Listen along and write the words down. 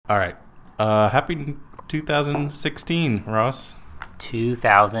All right. Happy 2016, Ross.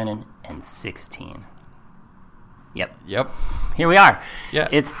 2016. Yep. Here we are. Yeah.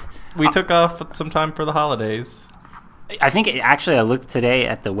 We took off some time for the holidays. I think I looked today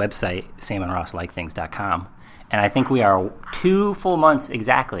at the website SamandRossLikeThings.com, and I think we are 2 full months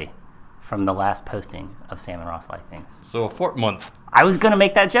exactly from the last posting of Sam and Ross Like Things. So a fort month. I was going to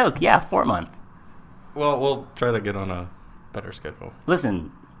make that joke. Yeah, fort month. Well, we'll try to get on a better schedule.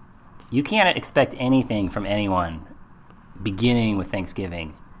 Listen, you can't expect anything from anyone beginning with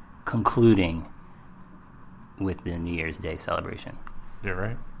Thanksgiving, concluding with the New Year's Day celebration. You're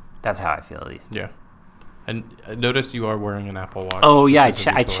right. That's how I feel, at least. Yeah. And I noticed you are wearing an Apple Watch. Oh, yeah,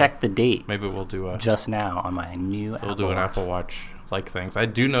 I checked the date. Maybe we'll do just now on my new Apple Watch. We'll do an Apple Watch like things. I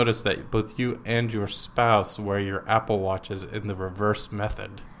do notice that both you and your spouse wear your Apple Watches in the reverse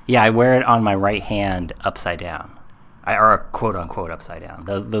method. Yeah, I wear it on my right hand upside down. Or quote unquote upside down.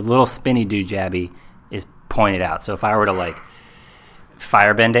 The little spinny doojabby is pointed out. So if I were to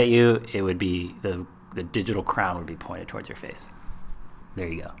firebend at you, it would be the digital crown would be pointed towards your face. There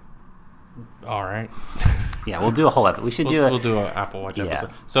you go. All right. Yeah, we'll do a whole episode. We'll do an Apple Watch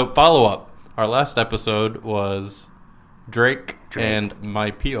episode. So follow up. Our last episode was Drake and my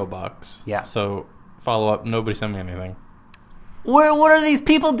P.O. box. Yeah. So follow up. Nobody sent me anything. What are these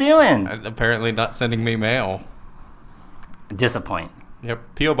people doing? Apparently not sending me mail. Disappoint.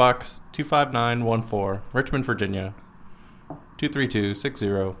 Yep. P.O. Box 25914, Richmond, Virginia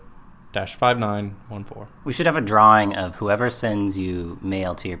 23260-5914. We should have a drawing of whoever sends you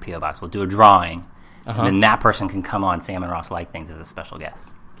mail to your P.O. Box. We'll do a drawing, and then that person can come on Sam and Ross Like Things as a special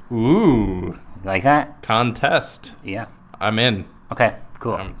guest. Ooh. You like that? Contest. Yeah. I'm in. Okay,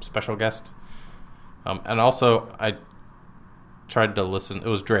 cool. Special guest. And also, I tried to listen. It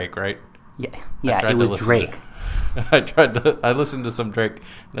was Drake, right? Yeah, it was Drake. I listened to some Drake.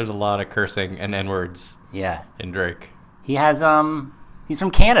 There's a lot of cursing and N-words. Yeah. In Drake. He has, he's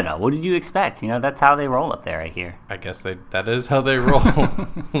from Canada. What did you expect? That's how they roll up there, I hear. I guess that is how they roll.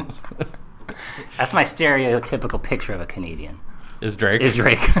 That's my stereotypical picture of a Canadian. Is Drake?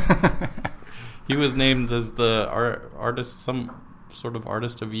 He was named as the artist, some sort of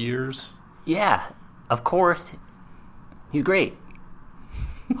artist of years. Yeah, of course. He's great.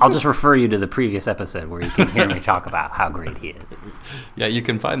 I'll just refer you to the previous episode where you can hear me talk about how great he is. Yeah, you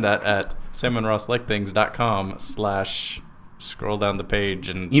can find that at SamandRossLikeThings.com/ scroll down the page.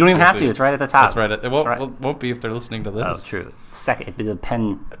 And you don't even have to. It's right at the top. That's right. It won't be if they're listening to this. Oh, true. Second, it'd be the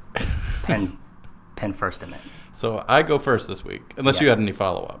pen first in it. So I go first this week, unless you had any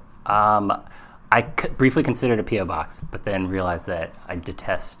follow-up. I briefly considered a P.O. box, but then realized that I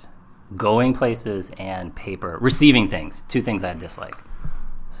detest going places and receiving things, 2 things I dislike.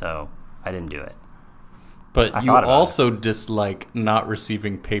 So I didn't do it. But you also dislike not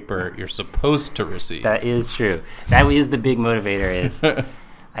receiving paper you're supposed to receive. That is true. That is the big motivator is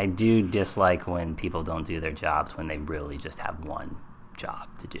I do dislike when people don't do their jobs when they really just have one job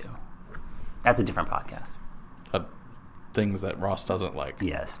to do. That's a different podcast. Things that Ross doesn't like.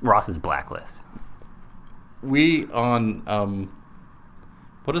 Yes, Ross's blacklist. We on,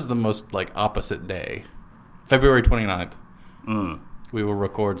 what is the most opposite day? February 29th. We will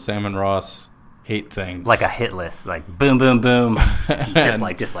record Sam and Ross Hate Things. Like a hit list. Boom, boom, boom.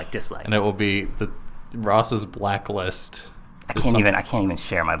 Dislike. And it will be Ross's blacklist. I can't even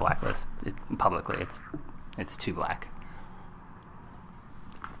share my blacklist publicly. It's too black.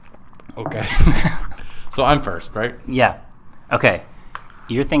 Okay. So I'm first, right? Yeah. Okay.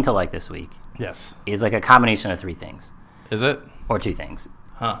 Your thing to like this week. Yes. Is a combination of 3 things. Is it? Or 2 things.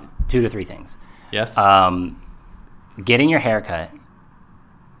 Huh. 2 to 3 things. Yes. Getting your haircut,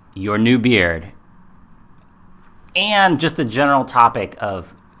 your new beard, and just the general topic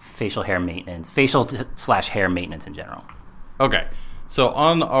of facial hair maintenance, facial/hair maintenance in general. Okay. So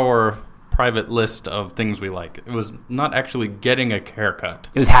on our private list of things we like, it was not actually getting a haircut.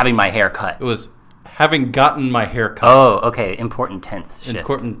 It was having my hair cut. It was having gotten my hair cut. Oh, okay. Important tense shift.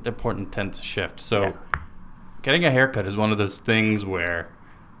 Important tense shift. So getting a haircut is one of those things where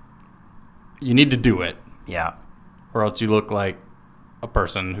you need to do it. Yeah. Or else you look like a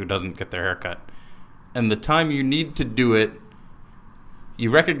person who doesn't get their hair cut. And the time you need to do it, you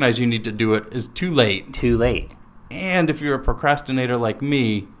recognize you need to do it, is too late. Too late. And if you're a procrastinator like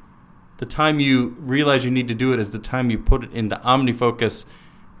me, the time you realize you need to do it is the time you put it into OmniFocus,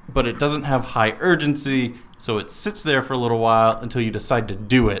 but it doesn't have high urgency, so it sits there for a little while until you decide to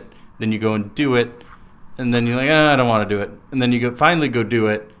do it. Then you go and do it, and then you're like, I don't want to do it. And then you finally go do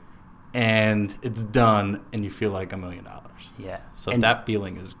it, and it's done, and you feel like $1 million. Yeah. So that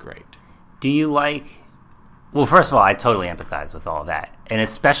feeling is great. Do you like... Well, first of all, I totally empathize with all that. And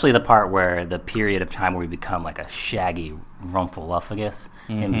especially the part where the period of time where we become like a shaggy rumpleuphagus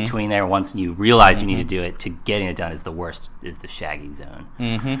in between there. Once you realize you need to do it, to getting it done is the worst, is the shaggy zone.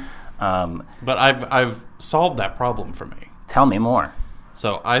 But I've solved that problem for me. Tell me more.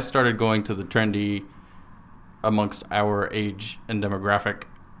 So I started going to the trendy, amongst our age and demographic,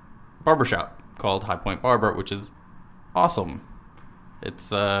 barbershop called High Point Barber, which is awesome.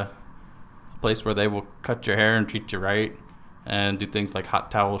 It's a place where they will cut your hair and treat you right and do things like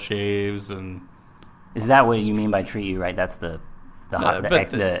hot towel shaves. And is that what you mean by treat you right? That's the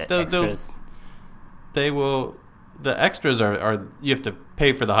extras? The extras are you have to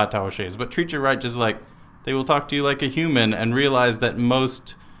pay for the hot towel shaves, but treat you right just like they will talk to you like a human and realize that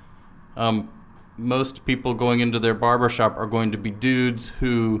most people going into their barbershop are going to be dudes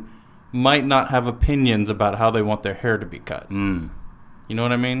who might not have opinions about how they want their hair to be cut. You know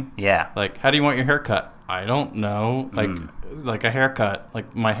what I mean? Yeah. Like, how do you want your hair cut? I don't know. Like a haircut.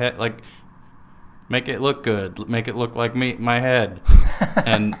 Like my head. Like, make it look good. Make it look like my head.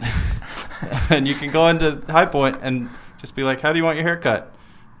 and you can go into High Point and just be like, how do you want your haircut?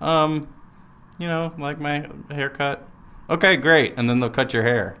 Like my haircut. Okay, great. And then they'll cut your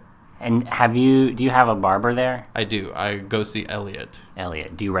hair. And do you have a barber there? I do. I go see Elliot.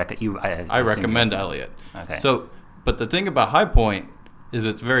 Elliot. Do you recommend? I recommend Elliot. Okay. So, but the thing about High Point is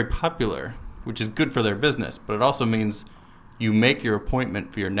it's very popular, which is good for their business, but it also means you make your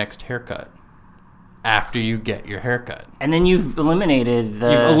appointment for your next haircut after you get your haircut. And then you've eliminated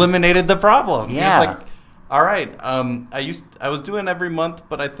the problem. Yeah. You're just like, all right, I was doing every month,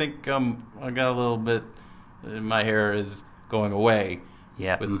 but I think I got a little bit, my hair is going away.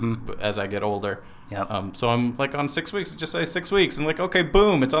 Yeah. As I get older. Yep. So I'm like on 6 weeks, just say 6 weeks, and like, okay,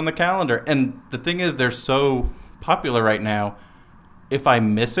 boom, it's on the calendar. And the thing is, they're so popular right now. If I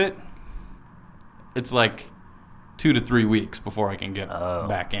miss it, it's like 2 to 3 weeks before I can get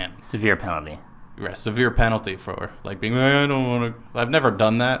back in. Severe penalty. Yeah, severe penalty for like being, I don't want to. I've never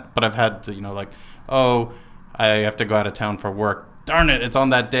done that, but I've had to, I have to go out of town for work. Darn it, it's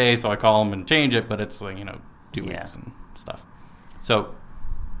on that day, so I call them and change it, but it's like, 2 weeks and stuff. So,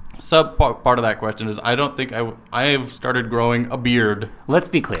 part of that question is, I don't think I have started growing a beard. Let's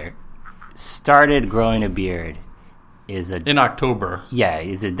be clear. Started growing a beard is in October. Yeah,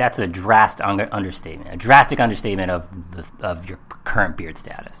 that's a drastic understatement. A drastic understatement of your current beard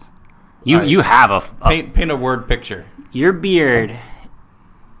status. You have paint a word picture. Your beard,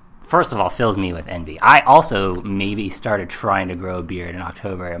 first of all, fills me with envy. I also maybe started trying to grow a beard in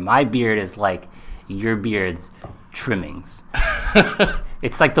October, and my beard is like your beard's trimmings.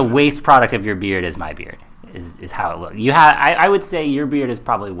 It's like the waste product of your beard is my beard. Is how it looks. I would say your beard is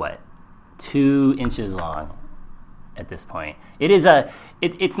probably 2 inches long at this point.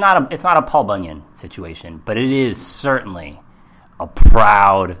 It's not a Paul Bunyan situation, but it is certainly a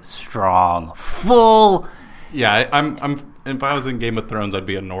proud, strong, full. Yeah, I'm. If I was in Game of Thrones, I'd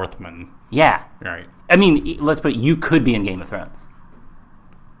be a Northman. Yeah. Right. I mean, let's put it, you could be in Game of Thrones.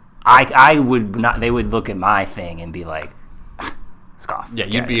 I would not. They would look at my thing and be like, scoff. Yeah,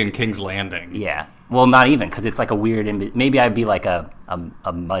 you'd be in King's Landing. Yeah. Well, not even, because it's like a weird. Maybe I'd be like a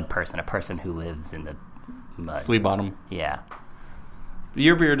mud person, a person who lives in the mud. Flea bottom. Yeah.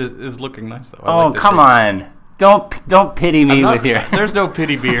 Your beard is looking nice though. Oh, come on! Don't pity me with your. There's no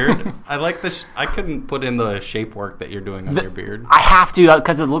pity beard. I like this. I couldn't put in the shape work that you're doing on your beard. I have to,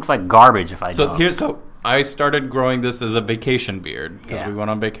 because it looks like garbage if I don't. So I started growing this as a vacation beard because we went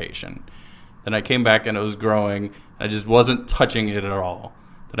on vacation. Then I came back and it was growing. I just wasn't touching it at all.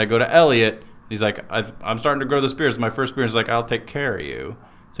 Then I go to Elliot. He's like, I'm starting to grow this beard. It's my first beard. He's like, I'll take care of you.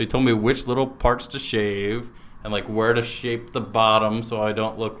 So he told me which little parts to shave and like where to shape the bottom so I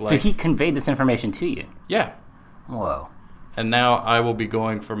don't look like. So he conveyed this information to you. Yeah. Whoa. And now I will be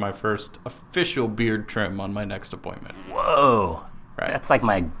going for my first official beard trim on my next appointment. Whoa. Right. That's like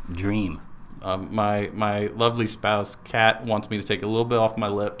my dream. My lovely spouse, Kat, wants me to take a little bit off my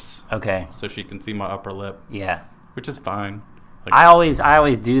lips. Okay. So she can see my upper lip. Yeah. Which is fine. Like, I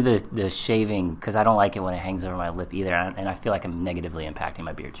always do the shaving because I don't like it when it hangs over my lip either, and I feel like I'm negatively impacting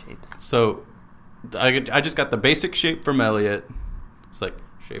my beard shapes. So I just got the basic shape from Elliot. It's like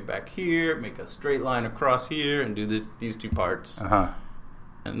shave back here, make a straight line across here, and do these two parts.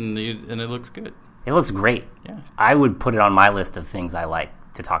 And it looks good. It looks great. Yeah. I would put it on my list of things I like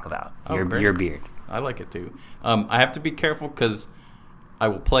to talk about. Your beard. I like it too. I have to be careful because I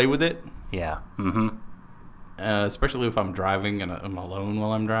will play with it. Yeah. Mm-hmm. Especially if I'm driving and I'm alone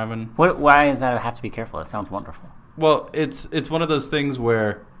while I'm driving. Why does that have to be careful? It sounds wonderful. Well, it's one of those things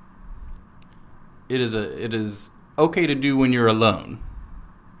where it is okay to do when you're alone.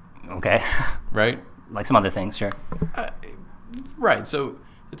 Okay. Right? Like some other things, sure. Right. So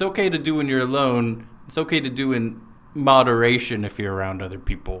it's okay to do when you're alone. It's okay to do in moderation if you're around other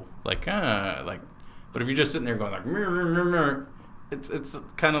people. Like, but if you're just sitting there going like, it's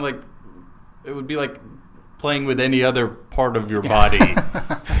kind of like, it would be like playing with any other part of your body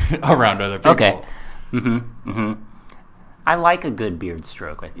around other people. Okay. I like a good beard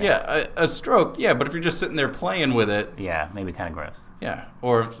stroke, I think. Yeah, a stroke, yeah, but if you're just sitting there playing with it. Yeah, maybe kind of gross. Yeah,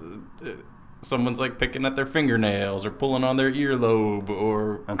 or if someone's like picking at their fingernails or pulling on their earlobe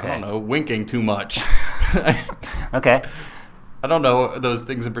or, I don't know, winking too much. Okay. I don't know those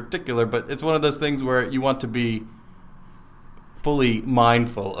things in particular, but it's one of those things where you want to be fully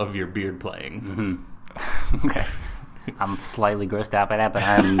mindful of your beard playing. Okay. I'm slightly grossed out by that, but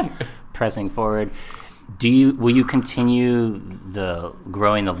I'm pressing forward. Will you continue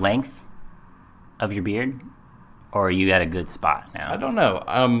growing the length of your beard, or are you at a good spot now? I don't know.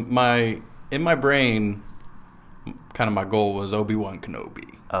 In my brain, kind of my goal was Obi-Wan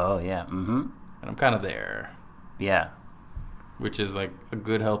Kenobi. Oh yeah. And I'm kind of there. Yeah. Which is like a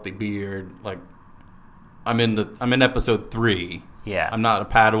good healthy beard. Like I'm in episode 3. Yeah. I'm not a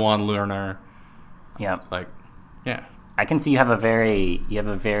Padawan learner. Yeah. Like, yeah. I can see you have a very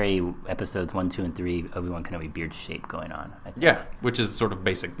episodes 1, 2, and 3 Obi-Wan Kenobi beard shape going on. I think. Yeah, which is sort of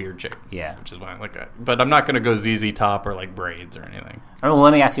basic beard shape. Yeah. Which is why I like it. But I'm not going to go ZZ top or like braids or anything. Well,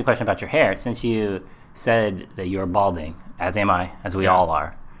 let me ask you a question about your hair. Since you said that you're balding, as am I, as we all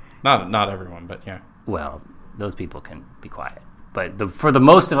are. Not everyone, but yeah. Well, those people can be quiet. But for the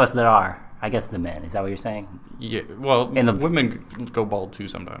most of us that are, I guess the men. Is that what you're saying? Yeah. Well, women go bald too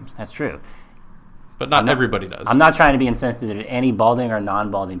sometimes. That's true. But not everybody does. I'm not trying to be insensitive to any balding or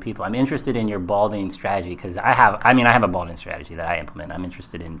non-balding people. I'm interested in your balding strategy because I have a balding strategy that I implement. I'm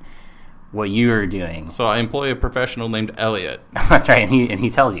interested in what you're doing. So I employ a professional named Elliot. That's right, and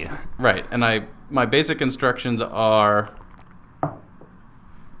he tells you. Right, and my basic instructions are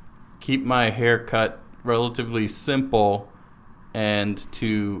keep my haircut relatively simple and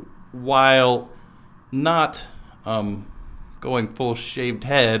while not going full shaved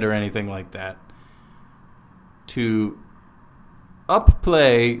head or anything like that, to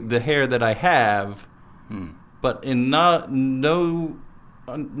upplay the hair that I have, but in no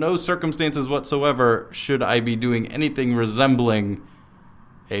circumstances whatsoever should I be doing anything resembling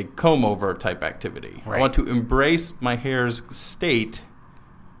a comb-over type activity. Right. I want to embrace my hair's state,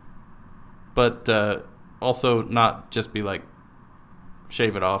 but also not just be like,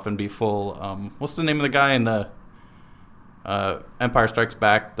 shave it off and be full. What's the name of the guy in Empire Strikes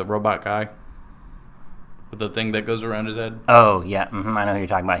Back, the robot guy? With the thing that goes around his head. Oh yeah, I know who you're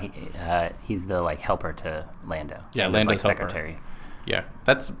talking about. He's the like helper to Lando. Yeah, Lando's Lando's like helper. secretary. Yeah,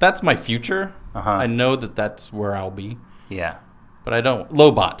 that's my future. I know that's where I'll be. Yeah, but I don't.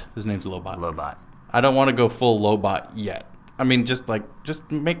 Lobot. His name's Lobot. Lobot. I don't want to go full Lobot yet. I mean, just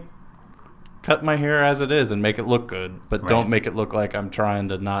cut my hair as it is and make it look good, but don't make it look like I'm trying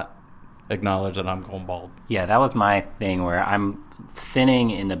to not acknowledge that I'm going bald. Yeah, that was my thing where I'm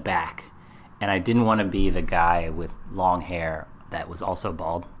thinning in the back. And I didn't want to be the guy with long hair that was also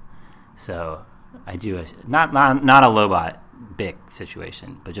bald. So I do not a Lobot Bic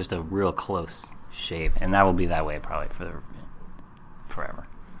situation, but just a real close shave. And that will be that way probably for forever.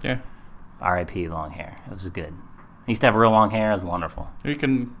 Yeah. R.I.P. long hair. It was good. I used to have real long hair. It was wonderful. You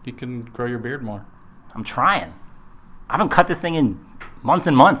can grow your beard more. I'm trying. I haven't cut this thing in months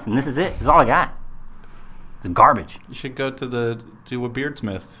and months, and this is it. This is all I got. It's garbage. You should go to a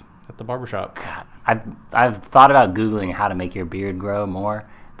beardsmith at the barbershop. God, I've thought about Googling how to make your beard grow more,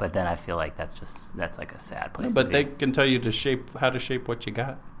 but then I feel like that's like a sad place. But to be. they can tell you how to shape what you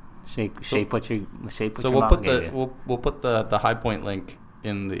got. Shape what you shape. What so your we'll mom put gave you. we'll put the High Point link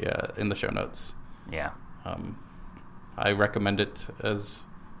in the show notes. Yeah. I recommend it as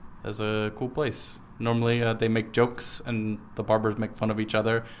a cool place. Normally they make jokes and the barbers make fun of each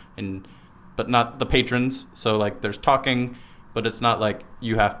other, but not the patrons. So like there's talking. But it's not like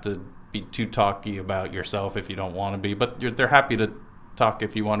you have to be too talky about yourself if you don't want to be. But they're happy to talk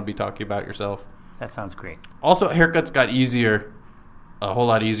if you want to be talky about yourself. That sounds great. Also, haircuts got a whole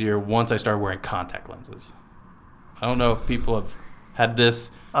lot easier once I started wearing contact lenses. I don't know if people have had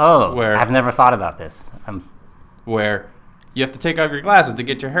this. Oh, where I've never thought about this. Where you have to take off your glasses to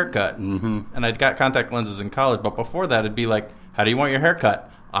get your haircut. Mm-hmm. And I got contact lenses in college. But before that, it'd be like, how do you want your haircut?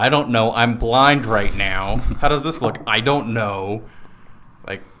 I don't know. I'm blind right now. How does this look? I don't know.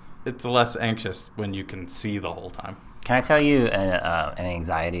 Like, it's less anxious when you can see the whole time. Can I tell you an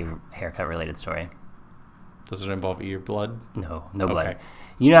anxiety haircut related story? Does it involve ear blood? No blood. Okay.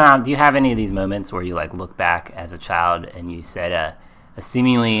 You know, do you have any of these moments where you like look back as a child and you said a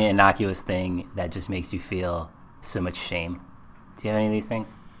seemingly innocuous thing that just makes you feel so much shame? Do you have any of these things?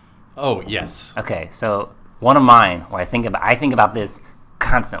 Oh, yes. Okay, so one of mine, where I think about this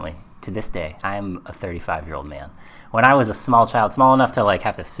constantly to this day. I am a 35-year-old man. When I was a small child, small enough to like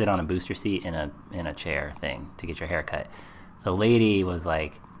have to sit on a booster seat in a chair thing to get your hair cut, the lady was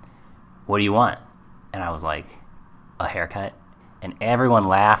like, "What do you want?" And I was like, "A haircut." And everyone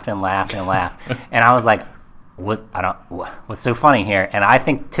laughed and laughed and laughed. And I was like, what's so funny here? And I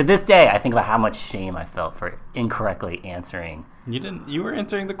think to this day, I think about how much shame I felt for incorrectly answering. You were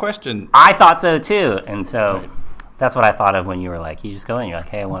answering the question. I thought so too. And so that's what I thought of when you were like, you just go in, you're like,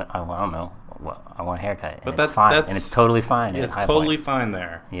 hey, I don't know. I want a haircut. And But it's fine. And it's totally fine. It's totally fine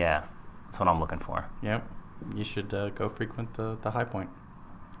there. Yeah. That's what I'm looking for. Yep. You should go frequent the High Point.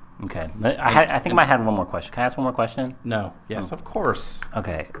 Okay. I think I might have one more question. Can I ask one more question? No. Yes, of course.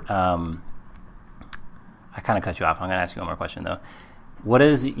 Okay. I kind of cut you off. I'm going to ask you one more question, though. What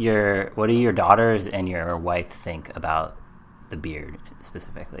do your daughters and your wife think about the beard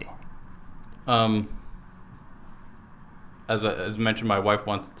specifically? As mentioned, my wife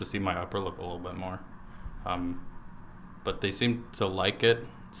wants to see my upper lip a little bit more. But they seem to like it.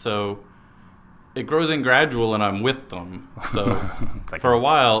 So it grows in gradual, and I'm with them. So for a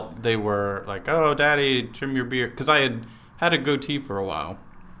while, they were like, "Oh, Daddy, trim your beard," because I had a goatee for a while,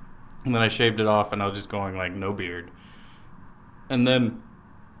 and then I shaved it off, and I was just going like no beard. And then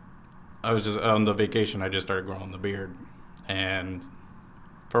I was just on the vacation. I just started growing the beard, and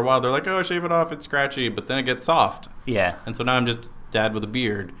for a while they're like, "Oh, shave it off. It's scratchy," but then it gets soft. Yeah. And so now I'm just dad with a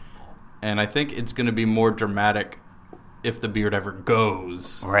beard, and I think it's going to be more dramatic if the beard ever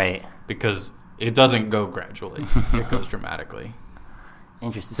goes. Right. Because it doesn't go gradually. It goes dramatically.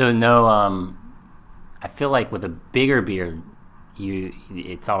 Interesting. So no, I feel like with a bigger beard,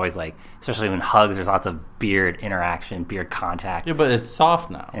 it's always like, especially when hugs, there's lots of beard interaction, beard contact. Yeah, but it's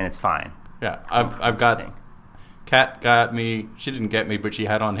soft now. And it's fine. Yeah, I've got, Kat got me, she didn't get me, but she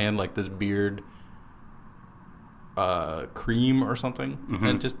had on hand like this beard cream or something, and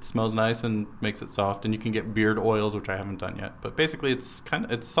it just smells nice and makes it soft. And you can get beard oils, which I haven't done yet. But basically, it's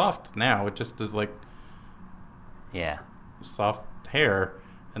soft now. It just is like soft hair,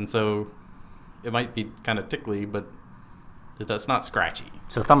 and so it might be kind of tickly, but that's not scratchy.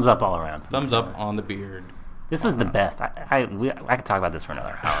 So thumbs up all around. Thumbs up on the beard. This was the best. I could talk about this for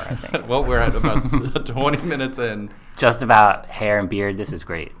another hour, I think. Well, we're at about 20 minutes in. Just about hair and beard. This is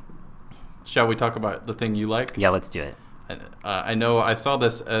great. Shall we talk about the thing you like? Yeah, let's do it. I know I saw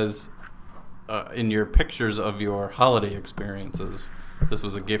this as in your pictures of your holiday experiences. This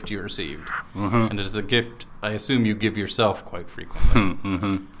was a gift you received. Mm-hmm. And it is a gift I assume you give yourself quite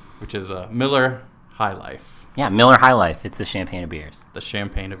frequently, which is Miller High Life. Yeah, Miller High Life. It's the champagne of beers. The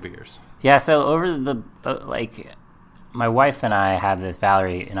champagne of beers. Yeah, so over the, my wife and I have this,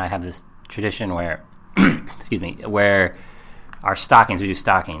 Valerie and I have this tradition where, where our stockings, we do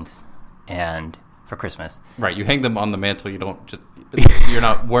stockings, and for Christmas. Right, you hang them on the mantle, you're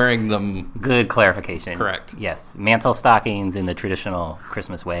not wearing them. Good clarification. Correct. Yes, mantle stockings in the traditional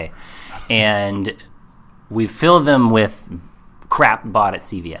Christmas way. And we fill them with crap bought at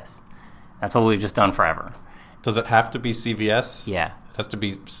CVS. That's what we've just done forever. Does it have to be CVS? Yeah. It has to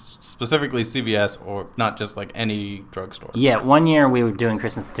be specifically CVS, or not just like any drugstore. Yeah, one year we were doing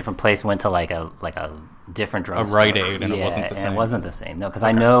Christmas at a different place, went to like a different drugstore. A Rite Aid, and it wasn't the same. And it wasn't the same. No, because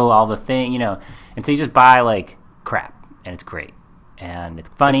I know all the thing, and so you just buy like crap, and it's great, and it's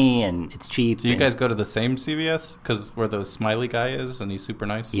funny, and it's cheap. Do you guys go to the same CVS? Because where the smiley guy is, and he's super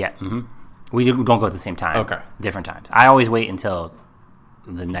nice? Yeah. Mm-hmm. We don't go at the same time. Okay. Different times. I always wait until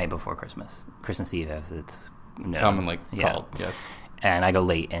the night before Christmas Eve, as it's commonly called. Yes. And I go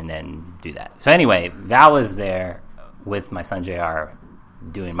late and then do that. So anyway, Val was there with my son JR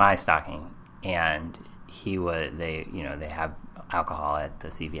doing my stocking, and they have alcohol at the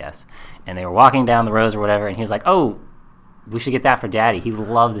CVS, and they were walking down the rows or whatever, and he was like, "Oh, we should get that for Daddy. He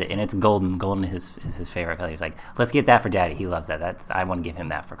loves it, and it's golden. Golden is his favorite color." He's like, "Let's get that for Daddy. He loves that. I want to give him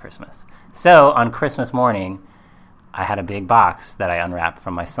that for Christmas." So on Christmas morning, I had a big box that I unwrapped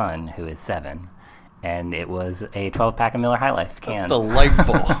from my son, who is 7. And it was a 12-pack of Miller High Life cans. That's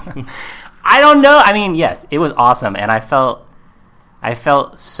delightful. I don't know. I mean, yes, it was awesome, and I felt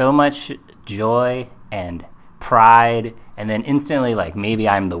so much joy and pride, and then instantly, like, maybe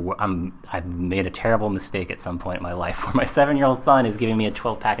I've made a terrible mistake at some point in my life where my 7-year-old son is giving me a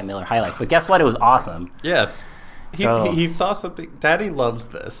 12-pack of Miller High Life. But guess what? It was awesome. Yes, he saw something. Daddy loves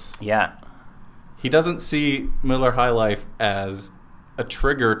this. Yeah, he doesn't see Miller High Life as a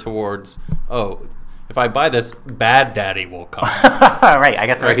trigger towards if I buy this, bad Daddy will come. Right. I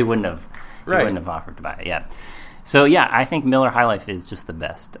guess he wouldn't have. He wouldn't have offered to buy it. Yeah. So yeah, I think Miller High Life is just the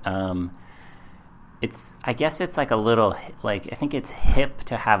best. I guess it's like a little, like, I think it's hip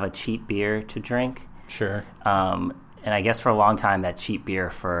to have a cheap beer to drink. Sure. And I guess for a long time that cheap beer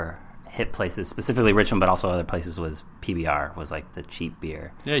for hip places, specifically Richmond, but also other places, was PBR, was like the cheap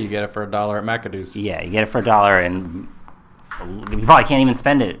beer. Yeah, you get it for $1 at McAdoo's. Yeah, you get it for $1, and you probably can't even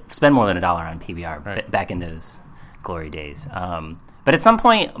spend more than $1 on PBR back in those glory days. But at some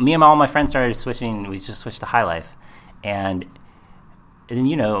point, me and all my friends started switching. We just switched to High Life, and then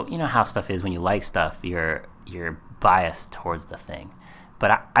you know how stuff is when you like stuff. You're biased towards the thing.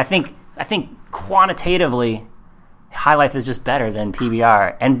 But I think quantitatively, High Life is just better than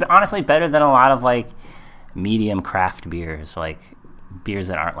PBR, and honestly better than a lot of like medium craft beers, like beers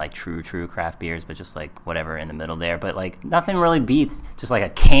that aren't like true craft beers, but just like whatever in the middle there. But like nothing really beats just like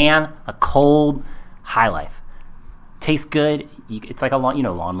a cold High Life. Tastes good. It's like a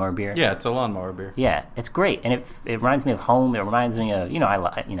lawnmower beer. Yeah, it's a lawnmower beer. Yeah, it's great, and it reminds me of home. It reminds me of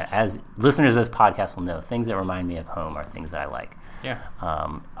as listeners of this podcast will know, things that remind me of home are things that I like. Yeah.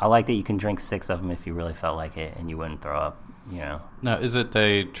 I like that you can drink 6 of them if you really felt like it, and you wouldn't throw up. Now, is it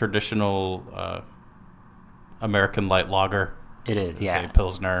a traditional American light lager? It is. Yeah. A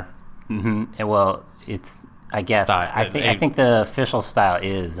Pilsner. Mm-hmm. Well, it's. I guess style. I think the official style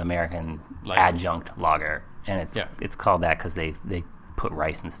is American adjunct lager. And it's called that because they put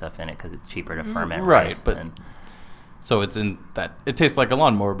rice and stuff in it because it's cheaper to ferment rice. Right, but so it's in that it tastes like a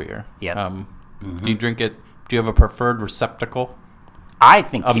lawnmower beer. Yeah. Do you drink it? Do you have a preferred receptacle? I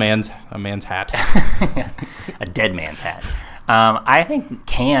think a man's hat, a dead man's hat. I think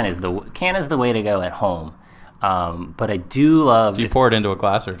can is the way to go at home. But I do love. Do you pour it into a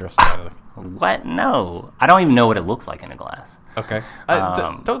glass or just out of it? What? No, I don't even know what it looks like in a glass. Okay.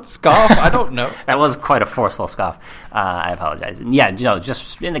 Don't scoff. I don't know. That was quite a forceful scoff. I apologize. Yeah,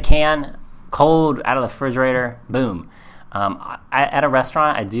 just in the can, cold, out of the refrigerator, boom. At a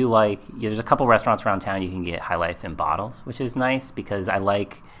restaurant, I do like. There's a couple restaurants around town you can get High Life in bottles, which is nice because I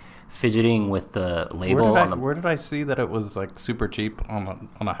like fidgeting with the label. Where did I see that it was like super cheap on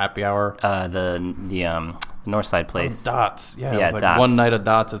a happy hour? The Northside place. Dots. Yeah, it was like Dots. one night of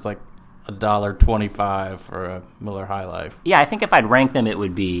Dots is like $1.25 for a Miller High Life. Yeah, I think if I'd rank them, it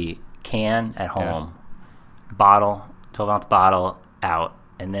would be can at home, bottle, 12-ounce bottle out,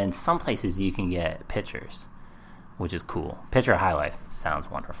 and then some places you can get pitchers, which is cool. Pitcher High Life sounds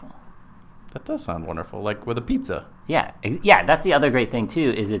wonderful. That does sound wonderful, like with a pizza. Yeah, that's the other great thing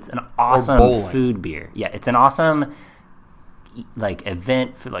too, is it's an awesome food beer. Yeah, it's an awesome like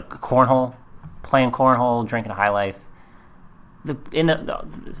event for like playing cornhole, drinking a High Life. The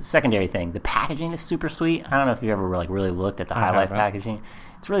secondary thing, the packaging is super sweet. I don't know if you've ever really looked at the High Life packaging.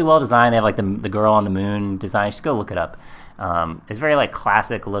 It's really well designed. They have like the girl on the moon design. You should go look it up. It's very like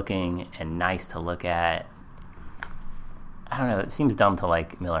classic looking and nice to look at. I don't know. It seems dumb to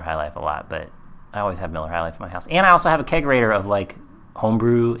like Miller High Life a lot, but I always have Miller High Life in my house. And I also have a kegerator of like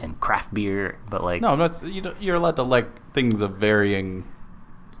homebrew and craft beer. But like you're allowed to like things of varying.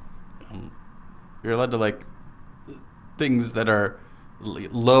 You're allowed to like things that are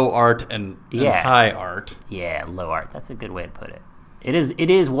low art and high art. Yeah, low art. That's a good way to put it. It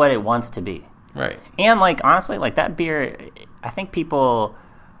is what it wants to be. Right. And like honestly, like that beer, I think people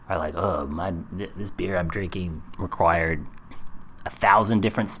are like, oh, this beer I'm drinking required 1,000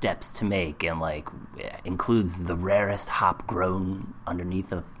 different steps to make, and like includes the rarest hop grown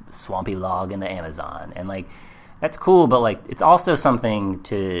underneath a swampy log in the Amazon, and like that's cool, but like it's also something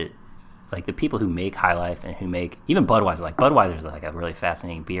to. Like the people who make High Life and who make even Budweiser, like Budweiser is like a really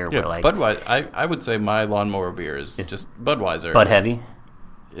fascinating beer. Yeah, where like Budweiser. I would say my lawnmower beer is just Budweiser. Bud Heavy.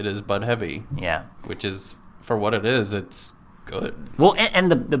 It is Bud Heavy. Yeah, which is for what it is, it's good. Well,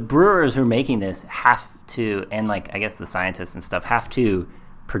 and the brewers who are making this have to, and like I guess the scientists and stuff have to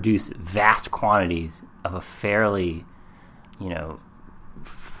produce vast quantities of a fairly,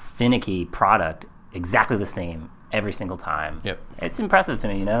 finicky product, exactly the same every single time. Yep, it's impressive to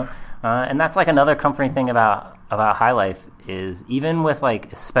me, and that's like another comforting thing about High Life is even with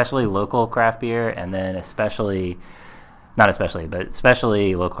like especially local craft beer, and then especially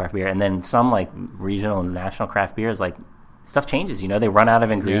local craft beer, and then some like regional and national craft beers, like stuff changes. They run out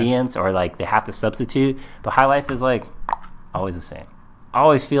of ingredients or like they have to substitute. But High Life is like always the same.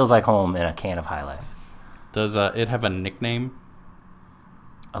 Always feels like home in a can of High Life. Does it have a nickname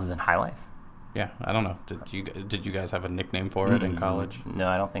other than High Life? Yeah, I don't know. Did you guys have a nickname for it in college? No,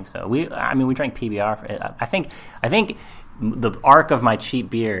 I don't think so. We drank PBR. I think the arc of my cheap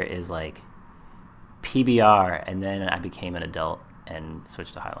beer is like PBR, and then I became an adult and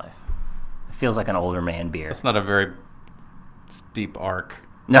switched to High Life. It feels like an older man beer. That's not a very steep arc.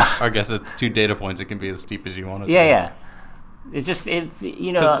 No, I guess it's 2 data points. It can be as steep as you want it. Yeah. It just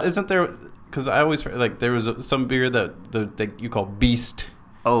 'cause isn't there? because I always like there was some beer that you call Beast,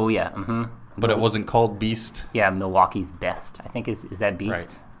 Oh yeah. Mm-hmm. but it wasn't called Beast. Yeah, Milwaukee's Best, I think is that Beast?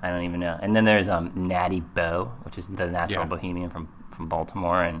 Right. I don't even know. And then there's Natty Boh, which is the natural Bohemian from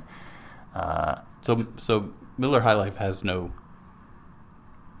Baltimore, and So Miller High Life has no.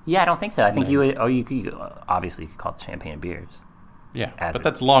 yeah, I don't think so. I think you would, or you could obviously call it Champagne Beers. Yeah, As but it-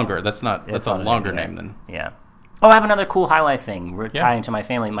 that's longer. That's a not a longer name, name than. Yeah. Oh, I have another cool High Life thing. We're Yeah. tying to my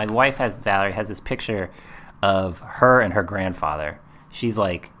family. My wife Valerie has this picture of her and her grandfather. She's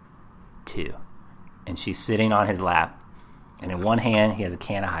like 2, and she's sitting on his lap, and in one hand he has a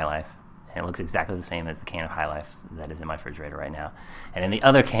can of High Life, and it looks exactly the same as the can of High Life that is in my refrigerator right now. And in the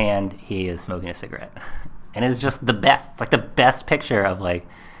other hand, he is smoking a cigarette, and it's just the best. It's like the best picture of like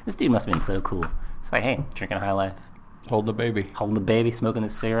this dude must have been so cool. It's like, hey, drinking a High Life, Hold the baby. holding the baby, smoking the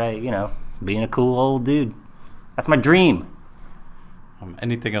cigarette, being a cool old dude. That's my dream.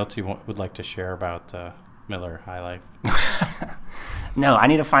 Anything else you would like to share about Miller High Life? No, I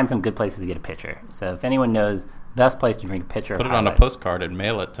need to find some good places to get a picture. So if anyone knows best place to drink a pitcher Put of it on High a Life. postcard and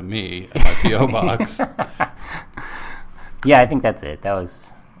mail it to me at my P.O. box. Yeah, I think that's it. That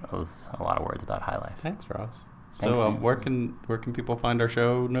was a lot of words about High Life. Thanks, Ross. Thanks, So Sam. where can people find our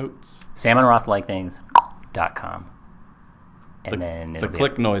show notes? SamandRossLikeThings.com. And then The it'll be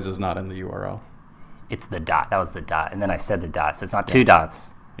click noise is not in the URL. it's the dot. That was the dot. And then I said the dot. So it's not 2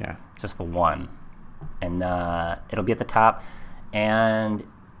 dots, Yeah. just the 1. And it'll be at the top. And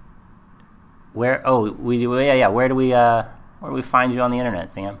where where do we find you on the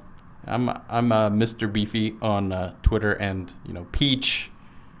internet, Sam? I'm Mr. Beefy on Twitter and Peach.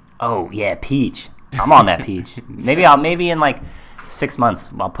 Oh yeah, Peach. I'm on that Peach. Maybe in like 6 months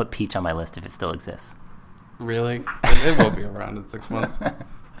I'll put Peach on my list if it still exists. Really? It will be around in 6 months.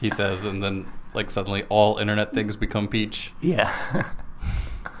 He says, and then suddenly all internet things become Peach. Yeah.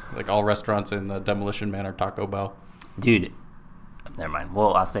 Like all restaurants in Demolition Man or Taco Bell. Dude, never mind.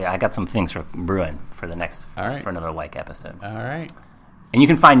 Well, I'll say I got some things for brewing for the next All right. for another episode. All right. And you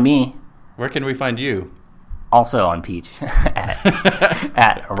can find me Where can we find you? also on Peach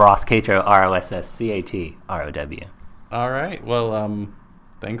at Ross Catro, ROSSCATROW. All right. Well,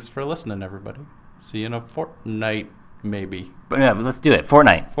 thanks for listening, everybody. See you in a fortnight, maybe. But let's do it.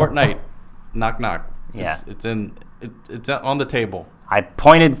 Fortnite. Fortnight. Knock, knock. Yeah. It's on the table. I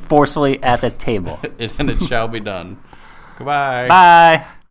pointed forcefully at the table. And it shall be done. Goodbye. Bye.